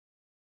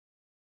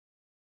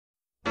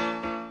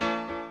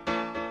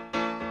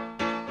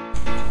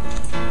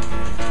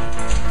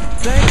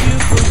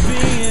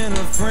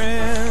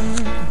friend.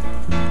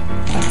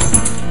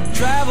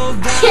 Travel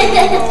down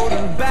the road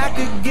and back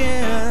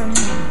again.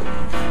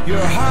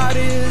 Your heart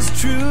is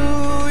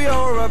true,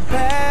 you're a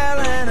pal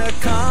and a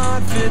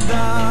confidant.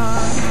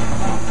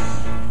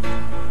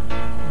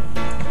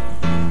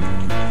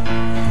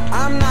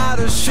 I'm not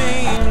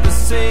ashamed to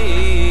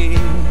say,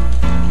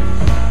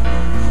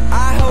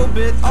 I hope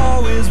it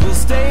always will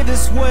stay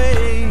this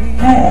way.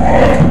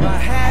 My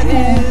hat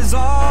is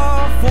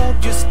off,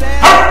 won't you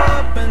stand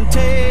up and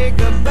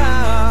take a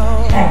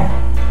bow?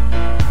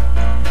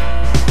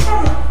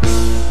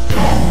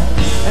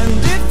 And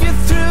if you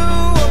threw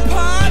a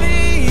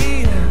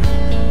party,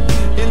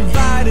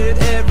 invited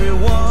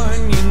everyone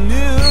you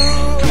knew,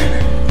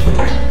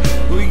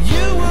 well,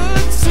 you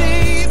would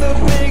see the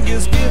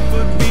biggest gift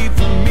would be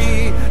from me,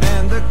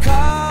 and the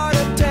card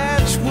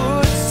attached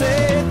would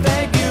say,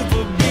 thank you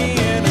for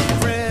being a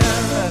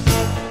friend.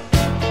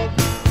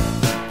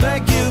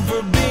 Thank you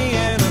for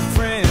being a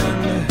friend.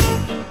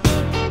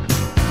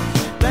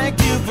 Thank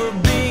you for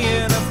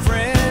being a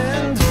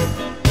friend.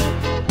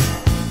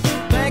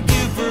 Thank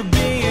you for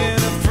being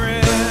a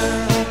friend.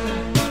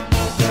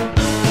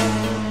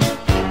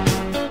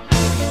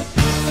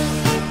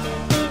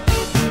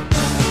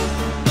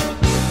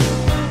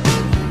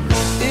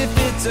 If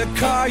it's a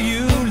car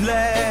you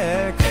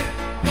lack,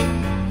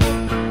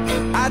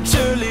 I'd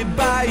surely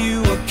buy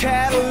you a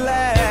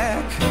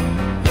Cadillac.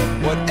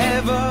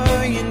 Whatever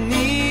you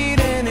need,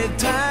 any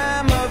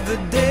time of the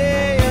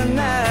day or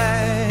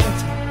night.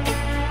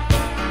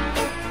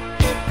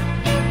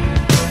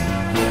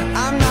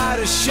 I'm not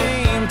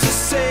ashamed to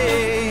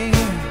say,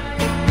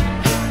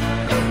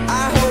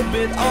 I hope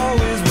it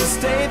always will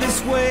stay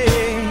this way.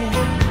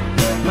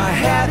 My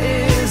hat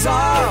is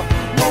off,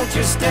 won't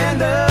you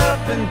stand up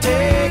and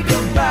take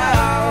a bow?